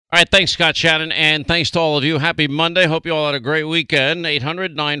All right, thanks, Scott Shannon, and thanks to all of you. Happy Monday. Hope you all had a great weekend.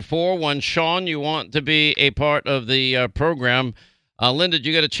 800-941-SEAN. You want to be a part of the program. Linda, did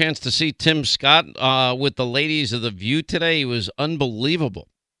you get a chance to see Tim Scott with the ladies of The View today? He was unbelievable.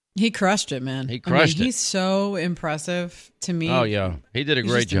 He crushed it, man. He crushed it. He's so impressive to me. Oh, yeah. He did a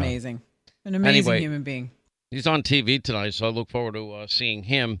great job. Amazing. An amazing Anyway, human being. He's on TV tonight, so I look forward to seeing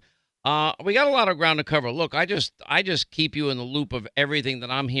him. We got a lot of ground to cover. Look, I just keep you in the loop of everything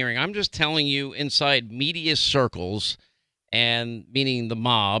that I'm hearing. I'm just telling you inside media circles, and meaning the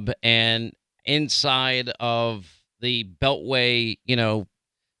mob, and inside of the Beltway,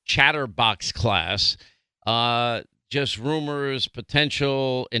 chatterbox class, just rumors,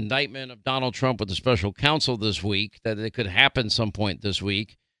 potential indictment of Donald Trump with the special counsel this week, that it could happen some point this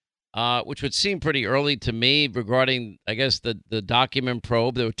week. Which would seem pretty early to me regarding, I guess, the document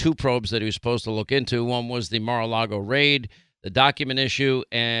probe. There were two probes that he was supposed to look into. One was the Mar-a-Lago raid, the document issue,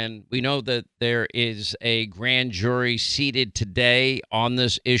 and we know that there is a grand jury seated today on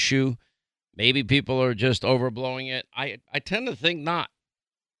this issue. Maybe people are just overblowing it. I tend to think not,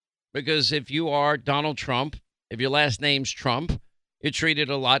 because if you are Donald Trump, if your last name's Trump, you're treated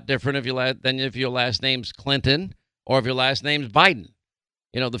a lot different than if your last name's Clinton or if your last name's Biden.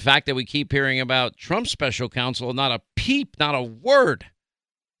 The fact that we keep hearing about Trump's special counsel, not a peep, not a word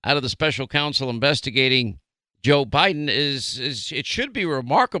out of the special counsel investigating Joe Biden is it should be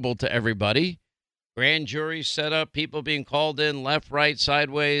remarkable to everybody. Grand jury set up, people being called in left, right,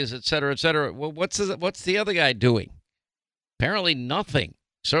 sideways, et cetera, et cetera. Well, what's the other guy doing? Apparently nothing.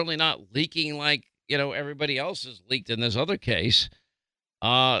 Certainly not leaking like, everybody else has leaked in this other case.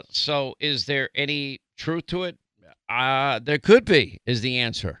 So is there any truth to it? There could be, is the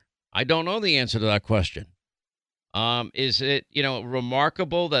answer. I don't know the answer to that question. Is it,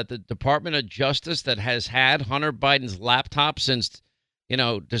 remarkable that the Department of Justice that has had Hunter Biden's laptop since,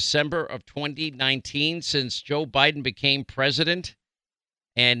 December of 2019, since Joe Biden became president,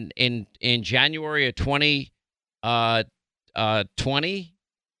 and in January of 2020,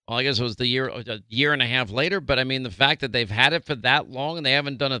 well, I guess it was a year and a half later, but I mean, the fact that they've had it for that long and they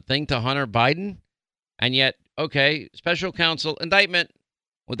haven't done a thing to Hunter Biden, and yet, okay, special counsel indictment.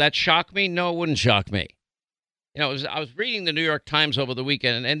 Would that shock me? No, it wouldn't shock me. I was reading the New York Times over the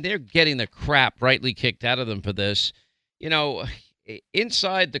weekend, and they're getting the crap rightly kicked out of them for this.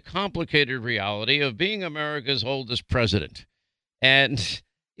 Inside the complicated reality of being America's oldest president. And,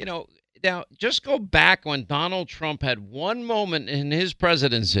 now just go back when Donald Trump had one moment in his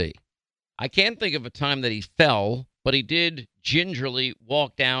presidency. I can't think of a time that he fell, but he did gingerly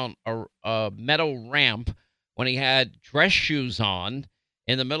walk down a metal ramp when he had dress shoes on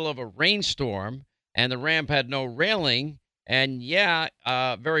in the middle of a rainstorm, and the ramp had no railing, and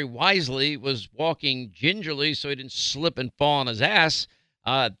very wisely was walking gingerly so he didn't slip and fall on his ass.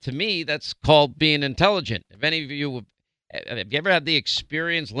 To me, that's called being intelligent. If any of you have you ever had the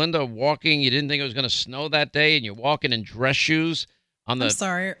experience, Linda, walking, you didn't think it was going to snow that day, and you're walking in dress shoes on the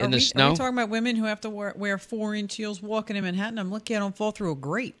snow? Are we talking about women who have to wear 4-inch heels walking in Manhattan? I'm lucky I don't fall through a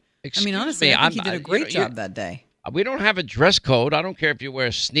grate. Honestly, I think he did a great job that day. We don't have a dress code. I don't care if you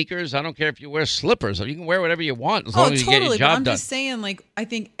wear sneakers. I don't care if you wear slippers. You can wear whatever you want as long as you get your job done. I'm just saying, I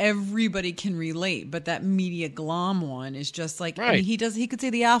think everybody can relate, but that media glom one is just like, right. He could say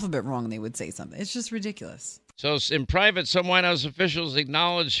the alphabet wrong and they would say something. It's just ridiculous. So in private, some White House officials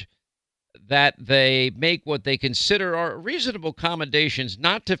acknowledge that they make what they consider are reasonable accommodations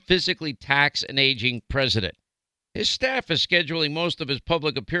not to physically tax an aging president. His staff is scheduling most of his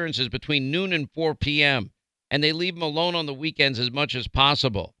public appearances between noon and 4 p.m., and they leave him alone on the weekends as much as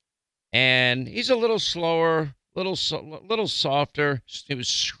possible. And he's a little slower, little softer. He was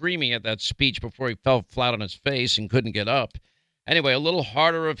screaming at that speech before he fell flat on his face and couldn't get up. Anyway, a little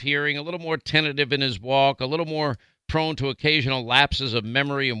harder of hearing, a little more tentative in his walk, a little more prone to occasional lapses of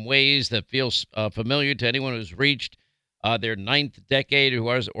memory in ways that feel familiar to anyone who's reached their ninth decade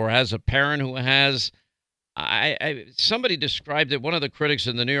or has a parent who has. Somebody described it, one of the critics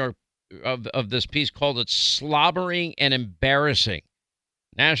in the New York of this piece called it slobbering and embarrassing.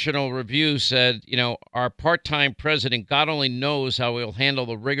 National Review said, our part-time president, God only knows how he'll handle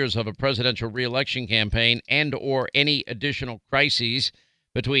the rigors of a presidential reelection campaign and or any additional crises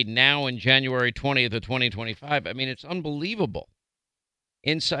between now and January 20th of 2025. It's unbelievable.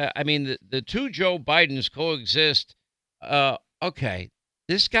 The two Joe Bidens coexist. Okay,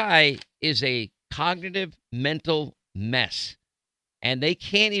 this guy is a cognitive mental mess. And they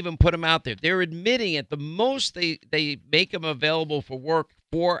can't even put him out there. They're admitting at the most they make him available for work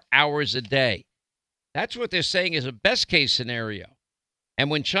 4 hours a day. That's what they're saying is a best case scenario. And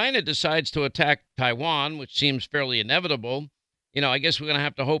when China decides to attack Taiwan, which seems fairly inevitable, I guess we're going to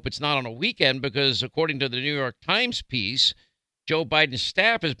have to hope it's not on a weekend because according to the New York Times piece, Joe Biden's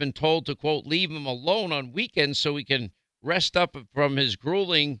staff has been told to, quote, leave him alone on weekends so he can rest up from his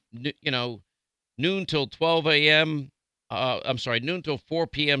grueling, noon till 12 a.m. Noon till 4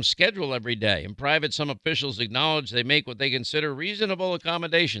 p.m. schedule every day. In private, some officials acknowledge they make what they consider reasonable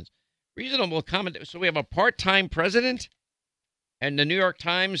accommodations. So we have a part-time president? And the New York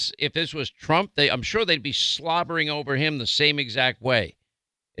Times, if this was Trump, I'm sure they'd be slobbering over him the same exact way.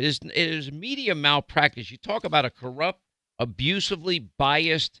 It is media malpractice. You talk about a corrupt, abusively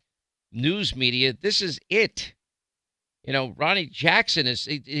biased news media. This is it. Ronnie Jackson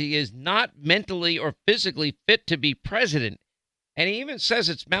he is not mentally or physically fit to be president. And he even says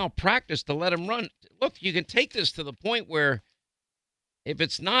it's malpractice to let him run. Look, you can take this to the point where if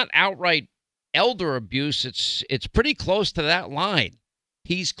it's not outright elder abuse, it's pretty close to that line.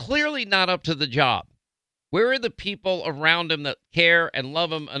 He's clearly not up to the job. Where are the people around him that care and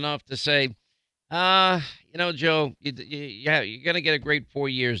love him enough to say, Joe, you're going to get a great 4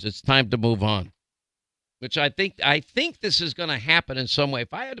 years. It's time to move on. Which I think this is going to happen in some way.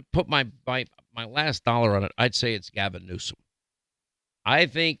 If I had to put my last dollar on it, I'd say it's Gavin Newsom. I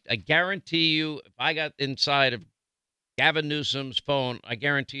guarantee you, if I got inside of Gavin Newsom's phone, I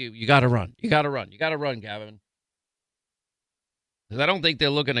guarantee you got to run. You got to run, Gavin. Because I don't think they're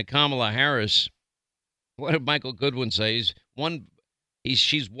looking at Kamala Harris. What did Michael Goodwin say?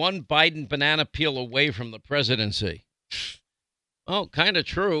 She's one Biden banana peel away from the presidency. Well, kind of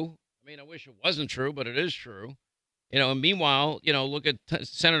true. I mean, I wish it wasn't true, but it is true. And meanwhile, look at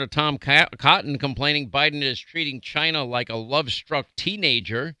Senator Tom Cotton complaining Biden is treating China like a love-struck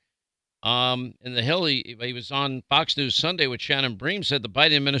teenager. In the Hill, he was on Fox News Sunday with Shannon Bream, said the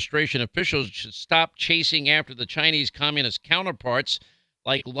Biden administration officials should stop chasing after the Chinese communist counterparts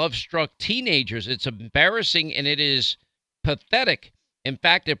like love-struck teenagers. It's embarrassing and it is pathetic. In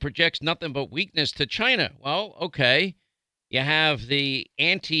fact, it projects nothing but weakness to China. Well, okay. You have the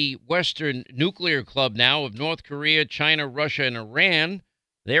anti-Western nuclear club now of North Korea, China, Russia, and Iran.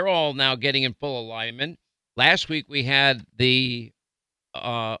 They're all now getting in full alignment. Last week we had the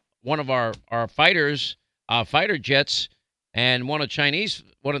one of our fighters, fighter jets, and one of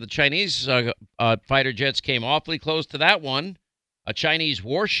the Chinese fighter jets came awfully close to that one. A Chinese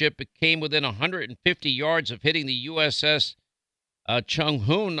warship came within 150 yards of hitting the USS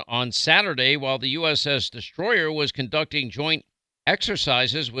Chung-Hoon on Saturday while the USS Destroyer was conducting joint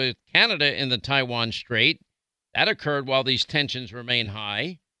exercises with Canada in the Taiwan Strait. That occurred while these tensions remain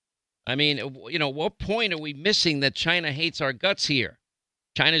high. I mean, what point are we missing that China hates our guts here?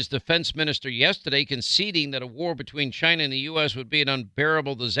 China's defense minister yesterday conceding that a war between China and the U.S. would be an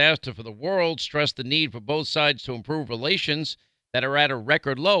unbearable disaster for the world, stressed the need for both sides to improve relations that are at a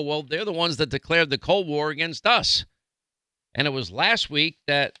record low. Well, they're the ones that declared the Cold War against us. And it was last week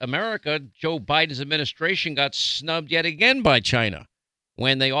that America, Joe Biden's administration, got snubbed yet again by China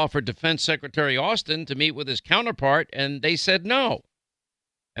when they offered Defense Secretary Austin to meet with his counterpart, and they said no.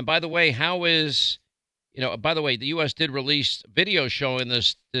 And by the way, the U.S. did release video showing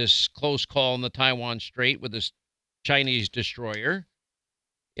this close call in the Taiwan Strait with this Chinese destroyer.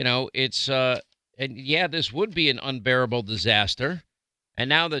 This would be an unbearable disaster. And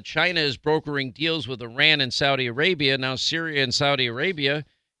now that China is brokering deals with Iran and Saudi Arabia, now Syria and Saudi Arabia,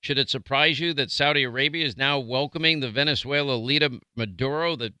 should it surprise you that Saudi Arabia is now welcoming the Venezuela leader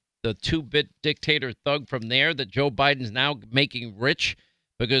Maduro, the two-bit dictator thug from there that Joe Biden's now making rich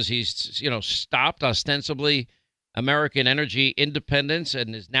because he's, stopped ostensibly American energy independence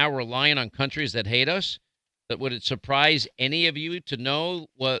and is now relying on countries that hate us? That would it surprise any of you to know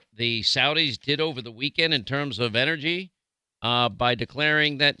what the Saudis did over the weekend in terms of energy? By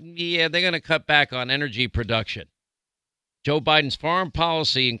declaring that, they're going to cut back on energy production. Joe Biden's foreign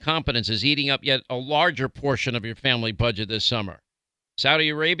policy incompetence is eating up yet a larger portion of your family budget this summer. Saudi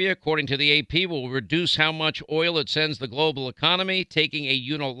Arabia, according to the AP, will reduce how much oil it sends the global economy, taking a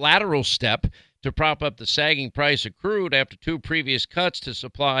unilateral step to prop up the sagging price of crude after two previous cuts to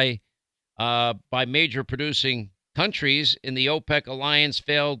supply by major producing countries in the OPEC alliance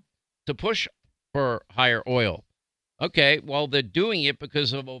failed to push for higher oil. Okay, well, they're doing it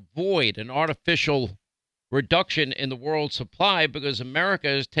because of a void, an artificial reduction in the world supply because America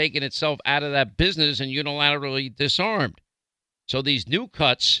has taken itself out of that business and unilaterally disarmed. So these new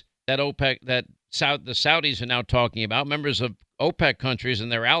cuts that the Saudis are now talking about, members of OPEC countries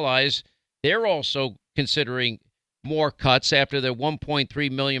and their allies, they're also considering more cuts after their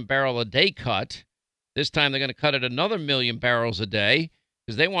 1.3 million barrel a day cut. This time they're going to cut it another million barrels a day,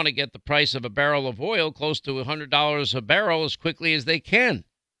 because they want to get the price of a barrel of oil close to $100 a barrel as quickly as they can.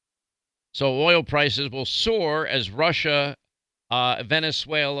 So oil prices will soar as Russia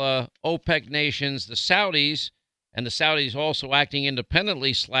Venezuela, OPEC nations, the Saudis, and the Saudis also acting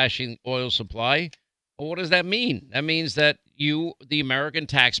independently, slashing oil supply. Well, what does that mean? That means that you, the American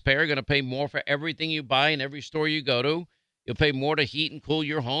taxpayer, are going to pay more for everything you buy in every store you go to. You'll pay more to heat and cool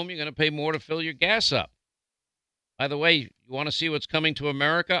your home. You're going to pay more to fill your gas up. By the way, you want to see what's coming to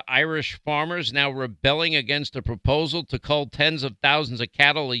America? Irish farmers now rebelling against a proposal to cull tens of thousands of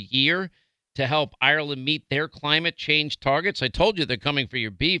cattle a year to help Ireland meet their climate change targets. I told you they're coming for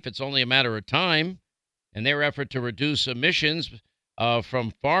your beef. It's only a matter of time. And their effort to reduce emissions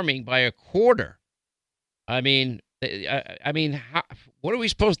from farming by a quarter. I mean, what are we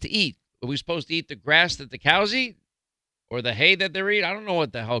supposed to eat? Are we supposed to eat the grass that the cows eat or the hay that they're eating? I don't know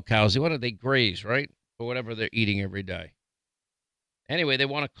what the hell cows eat. What do they graze, right? Or whatever they're eating every day. Anyway, they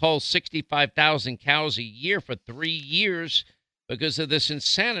want to cull 65,000 cows a year for 3 years because of this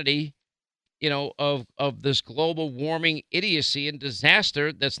insanity, of this global warming idiocy and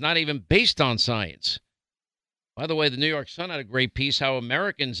disaster that's not even based on science. By the way, the New York Sun had a great piece how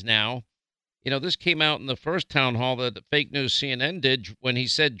Americans now, this came out in the first town hall that the fake news CNN did when he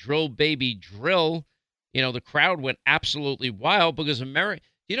said drill, baby, drill. The crowd went absolutely wild because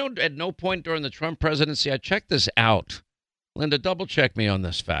at no point during the Trump presidency, I checked this out. Linda, double check me on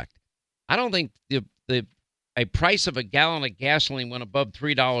this fact. I don't think a price of a gallon of gasoline went above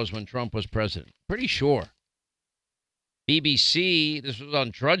 $3 when Trump was president. Pretty sure. BBC, this was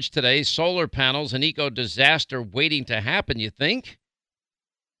on Drudge today, solar panels, an eco disaster waiting to happen, you think?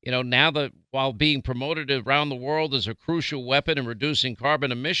 Now that while being promoted around the world as a crucial weapon in reducing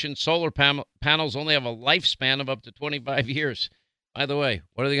carbon emissions, solar panels only have a lifespan of up to 25 years. By the way,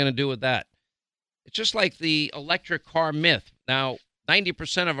 what are they going to do with that? It's just like the electric car myth. Now,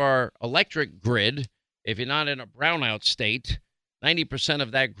 90% of our electric grid, if you're not in a brownout state, 90%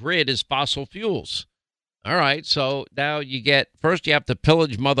 of that grid is fossil fuels. All right, so now you have to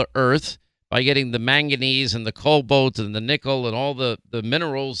pillage Mother Earth by getting the manganese and the cobalt and the nickel and all the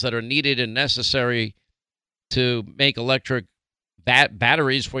minerals that are needed and necessary to make electric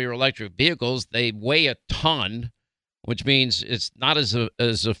batteries for your electric vehicles. They weigh a ton, which means it's not as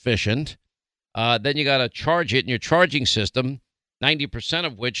efficient. Then you got to charge it in your charging system, 90%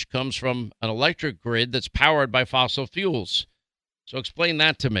 of which comes from an electric grid that's powered by fossil fuels. So explain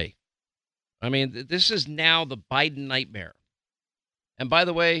that to me. I mean, this is now the Biden nightmare. And by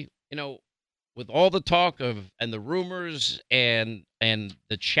the way, with all the talk and the rumors and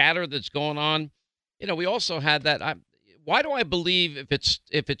the chatter that's going on, we also had that. Why do I believe if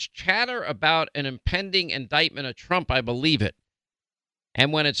it's chatter about an impending indictment of Trump, I believe it.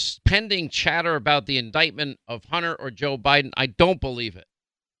 And when it's pending chatter about the indictment of Hunter or Joe Biden, I don't believe it.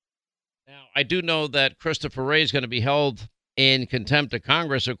 Now, I do know that Christopher Wray is going to be held in contempt of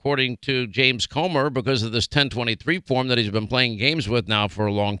Congress, according to James Comer, because of this 1023 form that he's been playing games with now for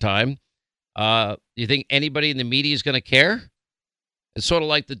a long time. You think anybody in the media is going to care? It's sort of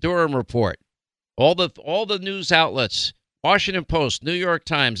like the Durham report. All the news outlets, Washington Post, New York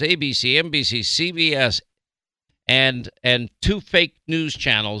Times, ABC, NBC, CBS, and two fake news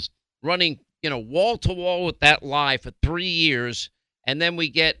channels running, wall to wall with that lie for 3 years, and then we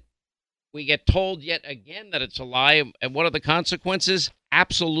get told yet again that it's a lie. And what are the consequences?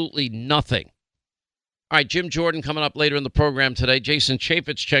 Absolutely nothing. All right, Jim Jordan coming up later in the program today. Jason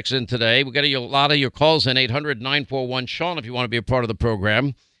Chaffetz checks in today. We got a lot of your calls in 800-941-SEAN if you want to be a part of the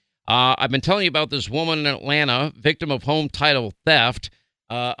program. I've been telling you about this woman in Atlanta, victim of home title theft.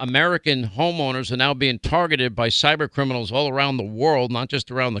 American homeowners are now being targeted by cyber criminals all around the world, not just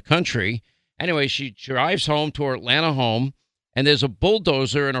around the country. Anyway, she drives home to her Atlanta home, and there's a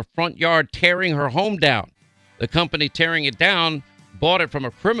bulldozer in her front yard tearing her home down. The company tearing it down bought it from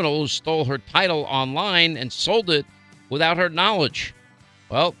a criminal who stole her title online and sold it without her knowledge.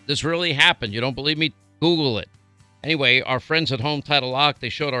 Well, this really happened. You don't believe me? Google it. Anyway, our friends at Home Title Lock, they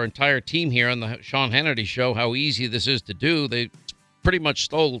showed our entire team here on the Sean Hannity show how easy this is to do. They pretty much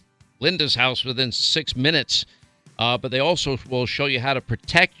stole Linda's house within 6 minutes, but they also will show you how to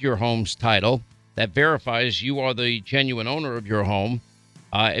protect your home's title that verifies you are the genuine owner of your home.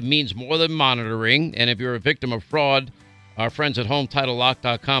 It means more than monitoring, and if you're a victim of fraud, our friends at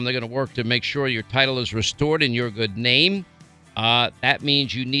HometitleLock.com, they're going to work to make sure your title is restored in your good name. That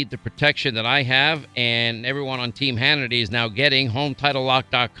means you need the protection that I have, and everyone on Team Hannity is now getting.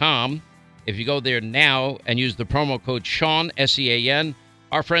 HometitleLock.com. If you go there now and use the promo code Sean, S-E-A-N,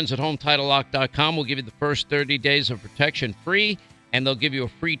 our friends at HometitleLock.com will give you the first 30 days of protection free, and they'll give you a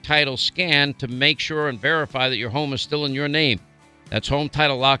free title scan to make sure and verify that your home is still in your name. That's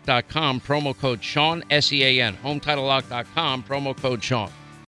HometitleLock.com, promo code Sean, S-E-A-N. HometitleLock.com, promo code Sean.